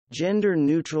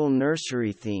Gender-neutral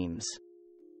nursery themes.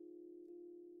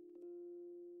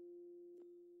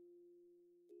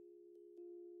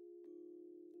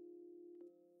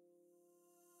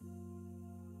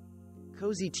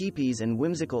 Cozy teepees and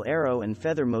whimsical arrow and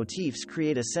feather motifs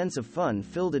create a sense of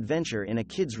fun-filled adventure in a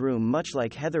kid's room, much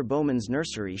like Heather Bowman's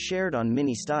nursery shared on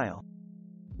Mini Style.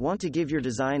 Want to give your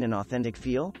design an authentic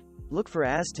feel? Look for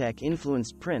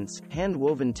Aztec-influenced prints,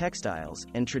 hand-woven textiles,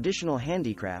 and traditional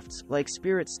handicrafts, like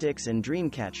spirit sticks and dream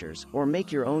catchers, or make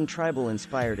your own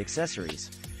tribal-inspired accessories.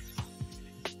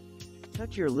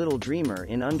 Tuck your little dreamer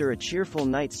in under a cheerful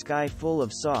night sky full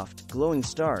of soft, glowing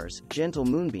stars, gentle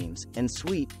moonbeams, and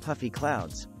sweet, puffy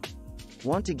clouds.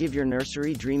 Want to give your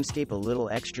nursery dreamscape a little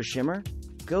extra shimmer?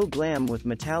 Go glam with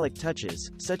metallic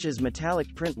touches, such as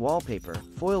metallic print wallpaper,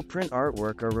 foil print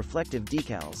artwork, or reflective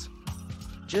decals.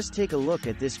 Just take a look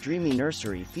at this dreamy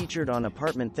nursery featured on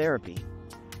Apartment Therapy.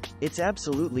 It's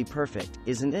absolutely perfect,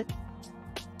 isn't it?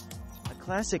 A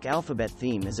classic alphabet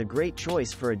theme is a great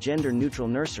choice for a gender-neutral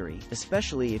nursery,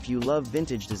 especially if you love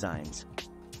vintage designs.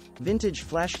 Vintage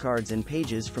flashcards and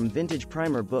pages from vintage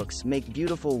primer books make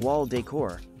beautiful wall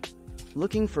decor.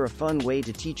 Looking for a fun way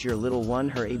to teach your little one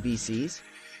her ABCs?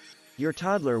 Your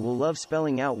toddler will love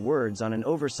spelling out words on an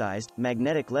oversized,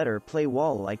 magnetic letter play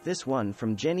wall like this one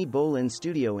from Jenny Bolin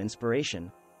Studio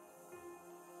Inspiration.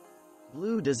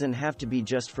 Blue doesn't have to be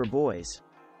just for boys.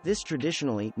 This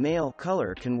traditionally male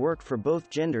color can work for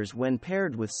both genders when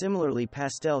paired with similarly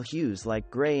pastel hues like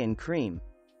gray and cream.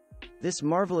 This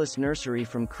marvelous nursery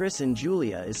from Chris and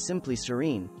Julia is simply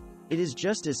serene. It is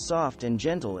just as soft and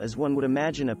gentle as one would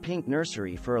imagine a pink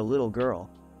nursery for a little girl.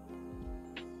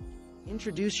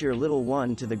 Introduce your little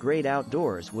one to the great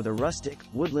outdoors with a rustic,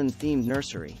 woodland-themed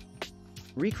nursery.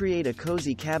 Recreate a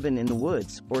cozy cabin in the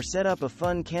woods, or set up a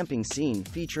fun camping scene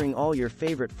featuring all your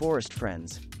favorite forest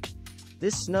friends.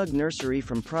 This snug nursery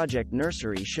from Project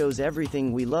Nursery shows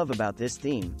everything we love about this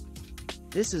theme.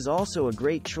 This is also a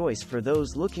great choice for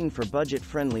those looking for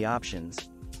budget-friendly options.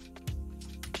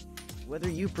 Whether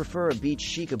you prefer a beach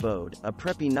chic abode, a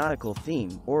preppy nautical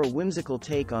theme, or a whimsical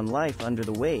take on life under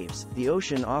the waves, the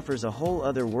ocean offers a whole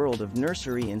other world of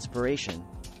nursery inspiration.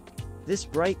 This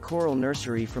bright coral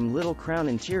nursery from Little Crown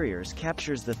Interiors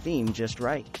captures the theme just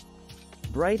right.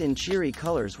 Bright and cheery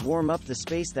colors warm up the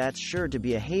space that's sure to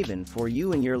be a haven for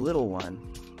you and your little one.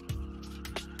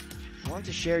 Want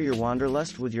to share your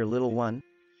wanderlust with your little one?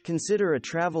 Consider a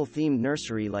travel-themed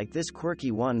nursery like this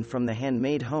quirky one from the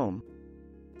Handmade Home.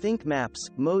 Think maps,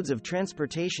 modes of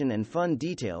transportation, and fun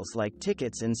details like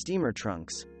tickets and steamer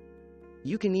trunks.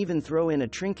 You can even throw in a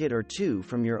trinket or two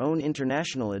from your own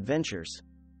international adventures.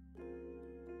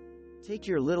 Take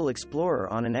your little explorer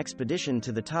on an expedition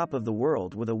to the top of the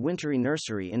world with a wintry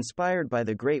nursery inspired by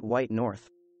the Great White North.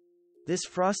 This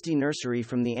frosty nursery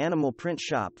from the Animal Print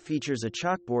Shop features a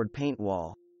chalkboard paint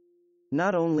wall.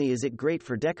 Not only is it great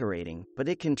for decorating, but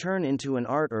it can turn into an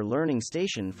art or learning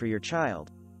station for your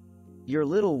child. Your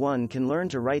little one can learn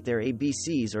to write their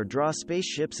ABCs or draw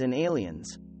spaceships and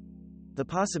aliens. The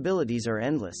possibilities are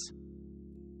endless.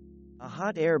 A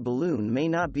hot air balloon may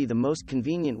not be the most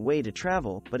convenient way to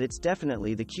travel, but it's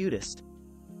definitely the cutest.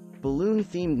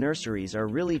 Balloon-themed nurseries are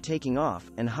really taking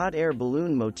off, and hot air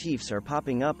balloon motifs are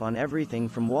popping up on everything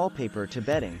from wallpaper to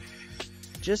bedding.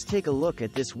 Just take a look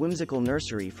at this whimsical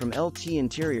nursery from LT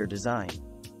Interior Design.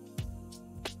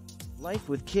 Life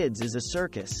with kids is a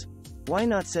circus. Why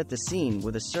not set the scene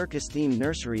with a circus-themed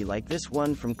nursery like this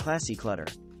one from Classy Clutter?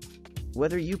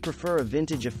 Whether you prefer a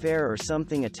vintage affair or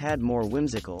something a tad more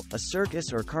whimsical, a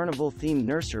circus or carnival-themed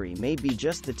nursery may be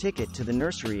just the ticket to the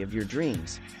nursery of your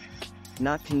dreams.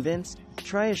 Not convinced?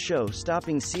 Try a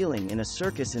show-stopping ceiling in a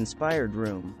circus-inspired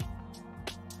room.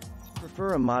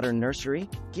 Prefer a modern nursery?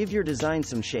 Give your design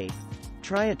some shape.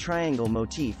 Try a triangle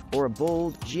motif, or a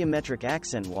bold, geometric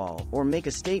accent wall, or make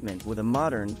a statement with a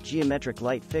modern, geometric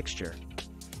light fixture.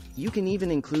 You can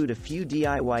even include a few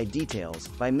DIY details,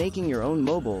 by making your own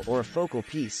mobile or a focal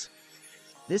piece.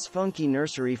 This funky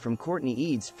nursery from Courtney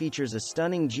Eads features a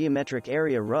stunning geometric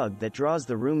area rug that draws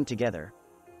the room together.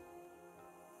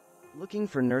 Looking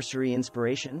for nursery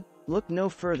inspiration? Look no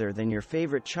further than your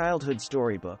favorite childhood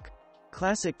storybook.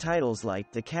 Classic titles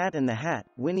like The Cat and the Hat,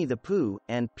 Winnie the Pooh,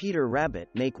 and Peter Rabbit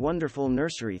make wonderful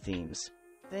nursery themes.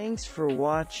 Thanks for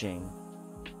watching.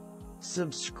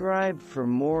 Subscribe for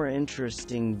more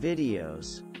interesting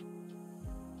videos.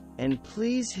 And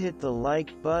please hit the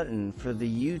like button for the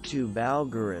YouTube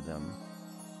algorithm.